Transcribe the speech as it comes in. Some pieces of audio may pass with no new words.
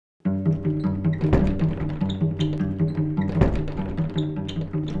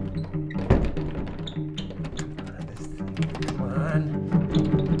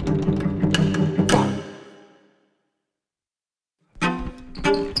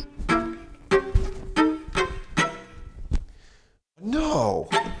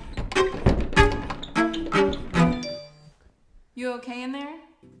okay in there?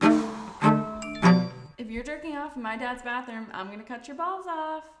 If you're jerking off in my dad's bathroom, I'm gonna cut your balls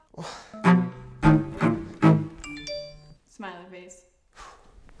off. Smiley face.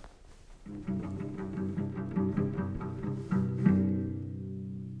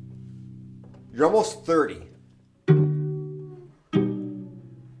 You're almost 30.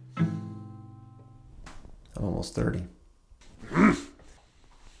 I'm almost 30.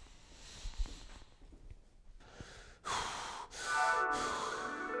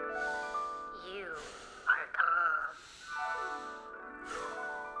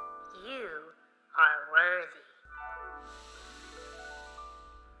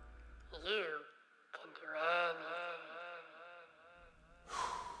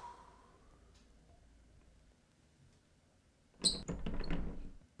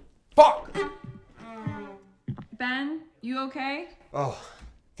 Fuck! Ben, you okay? Oh,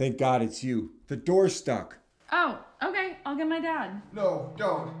 thank God it's you. The door's stuck. Oh, okay. I'll get my dad. No,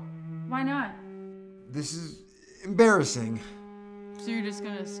 don't. Why not? This is embarrassing. So you're just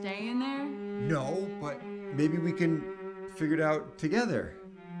gonna stay in there? No, but maybe we can figure it out together.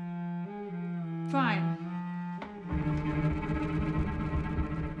 Fine.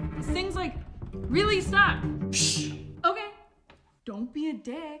 This thing's like really stuck. Shh. Okay. Don't be a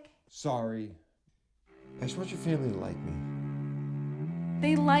dick. Sorry. I just want your family to like me.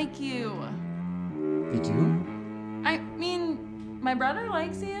 They like you. They do? I mean, my brother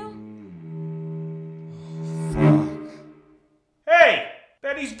likes you. Fuck. Hey!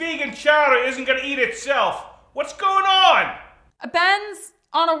 Betty's vegan chowder isn't gonna eat itself. What's going on? Ben's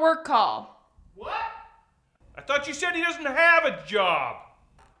on a work call. What? I thought you said he doesn't have a job.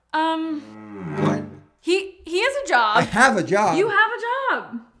 What? He has a job. I have a job. You have a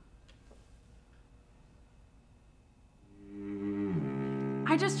job.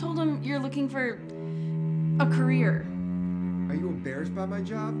 I just told him you're looking for a career. Are you embarrassed by my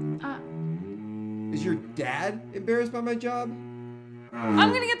job? Is your dad embarrassed by my job? I'm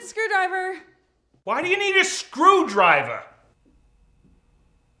gonna get the screwdriver. Why do you need a screwdriver?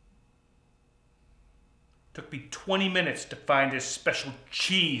 Took me 20 minutes to find this special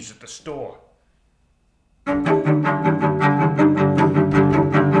cheese at the store.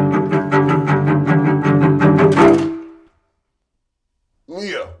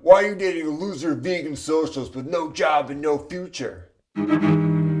 Leah, why are you dating a loser vegan socialist with no job and no future?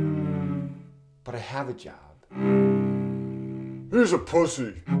 But I have a job. Here's a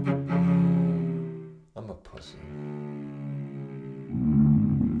pussy. I'm a pussy.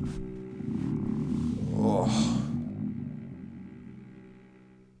 Oh.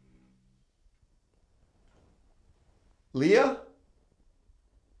 Leah?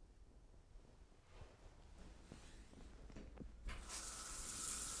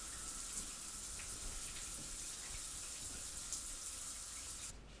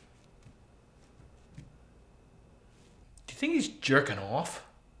 Do you think he's jerking off?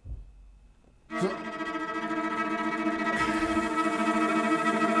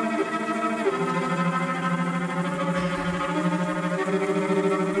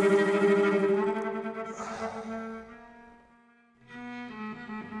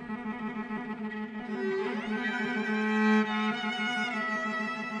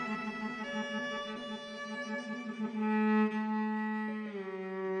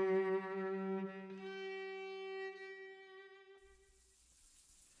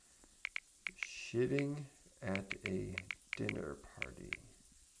 Shitting at a dinner party.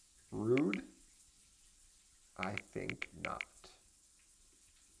 Rude? I think not.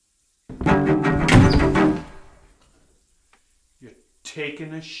 You're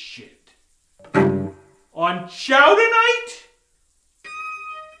taking a shit. On chowder night?